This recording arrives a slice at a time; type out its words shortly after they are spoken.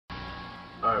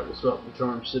Alright, what's up?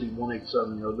 Charm City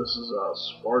 187. This is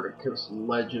Spartacus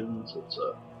Legends. It's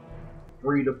a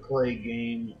free-to-play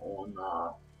game on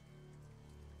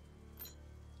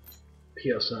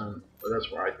PSN. Or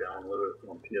that's where I downloaded it,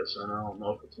 on PSN. I don't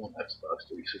know if it's on Xbox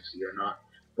 360 or not.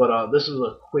 But this is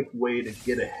a quick way to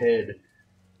get ahead.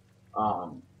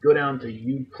 Go down to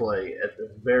Uplay at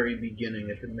the very beginning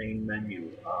at the main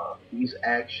menu. These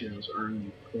actions earn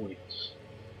you points.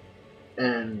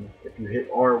 And if you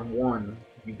hit R1,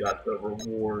 you got the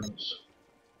rewards,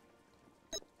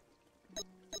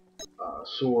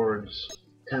 swords,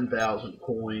 10,000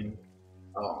 coin.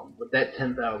 With that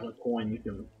 10,000 coin, you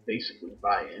can basically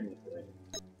buy anything.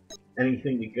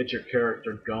 Anything to get your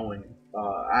character going.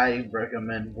 I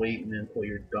recommend waiting until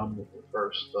you're done with the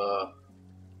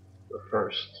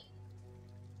first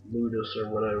Ludus or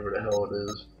whatever the hell it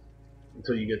is,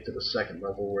 until you get to the second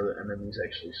level where the enemies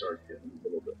actually start getting a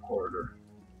little bit harder,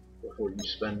 before you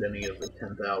spend any of the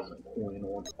 10,000 coin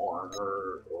on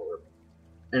armor or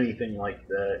anything like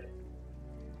that.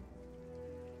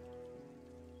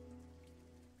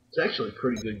 It's actually a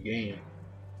pretty good game.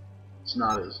 It's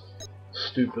not as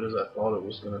stupid as I thought it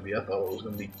was going to be. I thought it was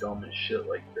going to be dumb as shit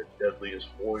like the Deadliest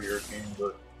Warrior game,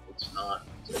 but it's not.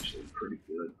 It's actually pretty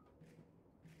good.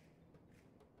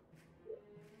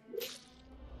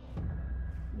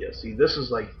 Yeah, see, this is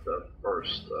like the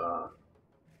first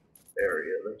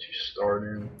area that you start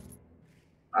in.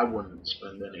 I wouldn't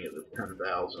spend any of the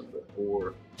 10,000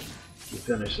 before you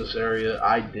finish this area.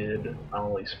 I did. I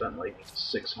only spent like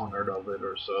 600 of it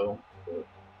or so, but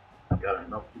I got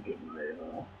enough to get my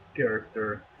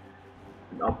character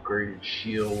an upgraded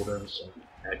shield and some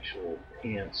actual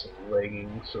pants and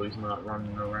leggings, so he's not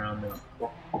running around in a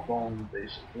phone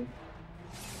basically.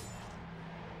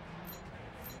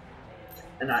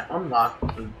 And I unlocked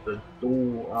the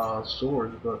dual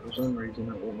swords, but for some reason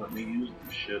it won't let me use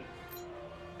this shit.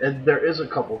 And there is a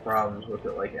couple problems with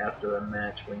it, like after a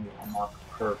match when you unlock a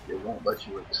perk, it won't let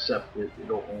you accept it,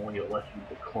 it'll only let you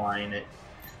decline it.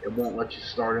 It won't let you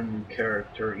start a new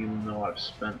character, even though I've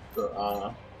spent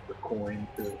the coin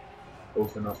to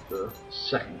open up the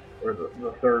second, or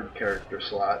the third character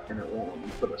slot, and it won't let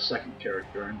me put a second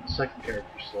character in the second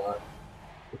character slot.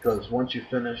 Because once you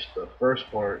finish the first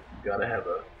part, you gotta have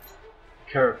a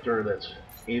character that's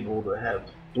able to have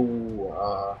dual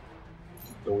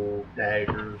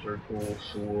daggers or dual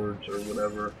swords or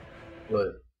whatever,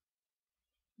 but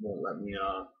won't let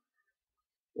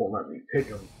me pick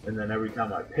them. And then every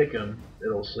time I pick them,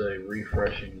 it'll say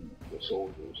refreshing the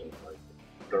soldiers in like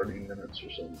 30 minutes or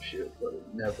some shit, but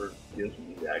it never gives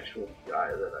me the actual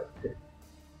guy that I picked.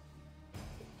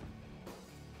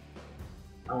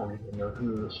 I don't even know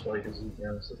who this fight is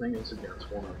against. I think it's against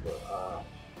one of the,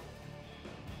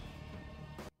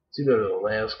 it's either the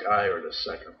last guy or the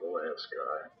second to last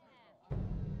guy.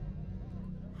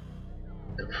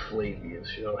 And Flavius,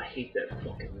 I hate that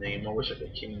fucking name. I wish I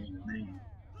could change the name.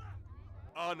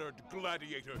 Honored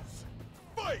gladiators,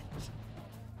 fight!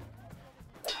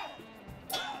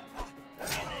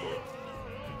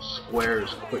 Square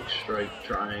is quick strike,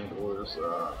 triangle is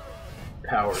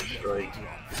power strike.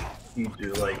 You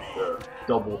do like the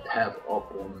double tap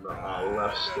up on the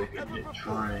left stick and hit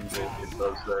triangle. It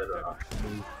does that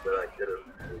move that I did a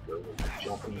minute ago, with the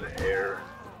jump in the air.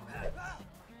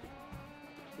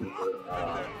 Do the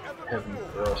heavy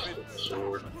thrust of the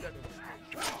sword.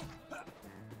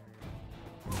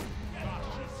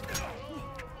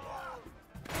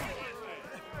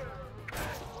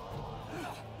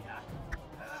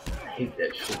 I hate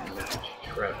that shit when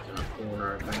you're trapped in a corner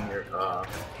and then you're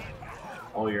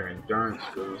all your endurance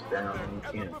goes down and you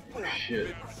can't do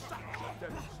shit.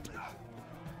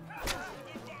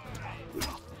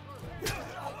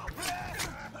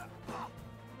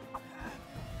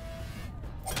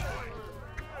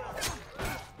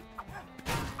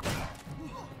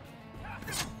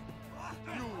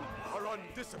 You are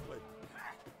undisciplined.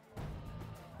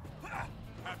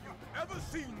 Have you ever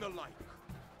seen the like?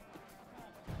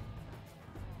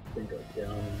 I think I'm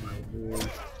down in my move.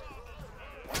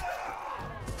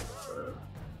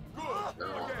 No,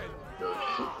 the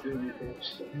shit dude,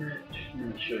 it's the match. I'm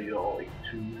gonna show you all like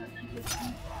 2 matches, I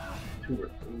think. 2 or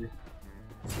 3.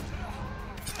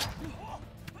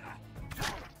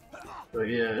 But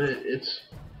yeah,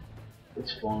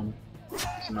 it's fun.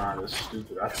 It's not as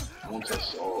stupid. Once I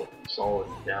saw it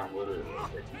and downloaded it, I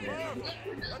was like, man, I just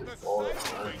wasted all that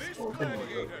time. Well, it didn't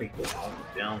really take that long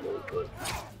to download, but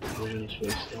I just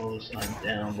wasted all this time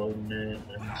downloading it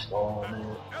and installing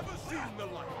it.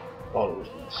 Thought it was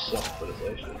gonna suck, but it's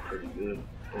actually pretty good.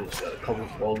 It's got a couple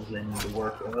bugs they need to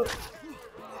work out.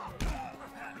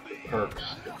 perks,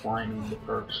 declining the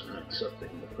perks, and accepting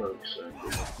the perks, and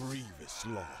Grievous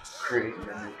loss. creating the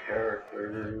new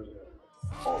characters, and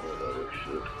all that other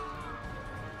shit.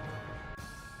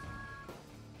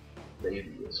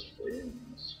 Babiest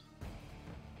friends.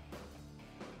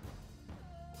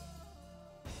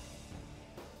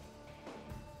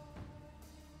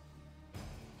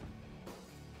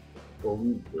 I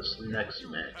believe this next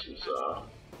match is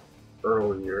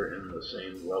earlier in the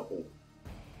same level.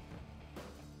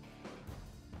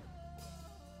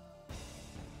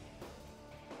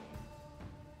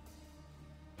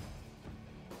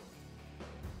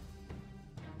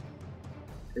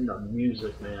 And the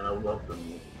music, man, I love the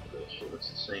music for this shit. It's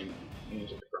the same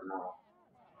music from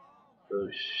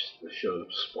the show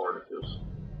Spartacus.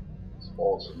 It's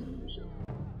awesome music.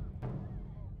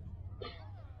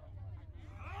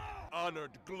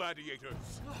 Honored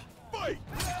gladiators, fight!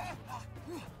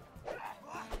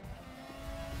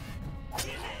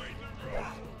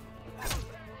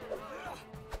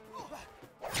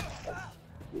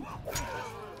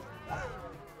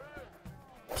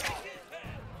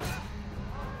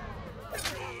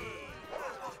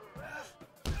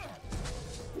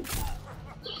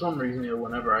 For some reason, you know,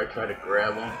 whenever I try to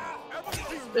grab them,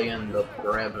 they end up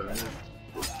grabbing me.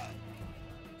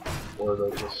 Or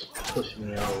they'll just push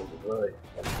me out of the way.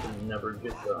 And never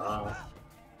get the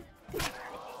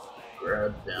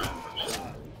grab down or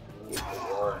something. I don't know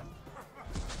why.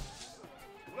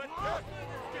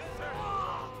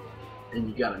 And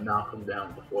you gotta knock them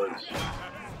down before it's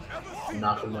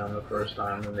knock them down the first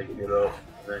time, then they can get up,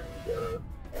 and then you gotta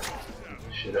beat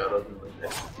the shit out of them and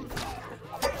execute them.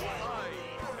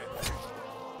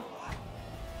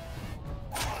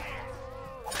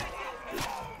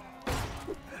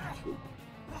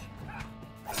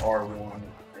 R1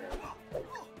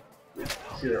 it's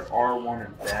either R1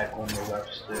 and back on the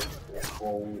left stick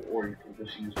or you can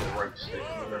just use the right stick,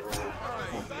 whatever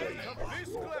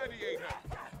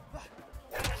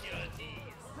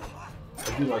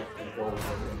I do like the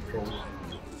controls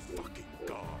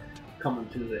coming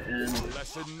to the end.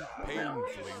 Lesson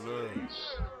painfully learned.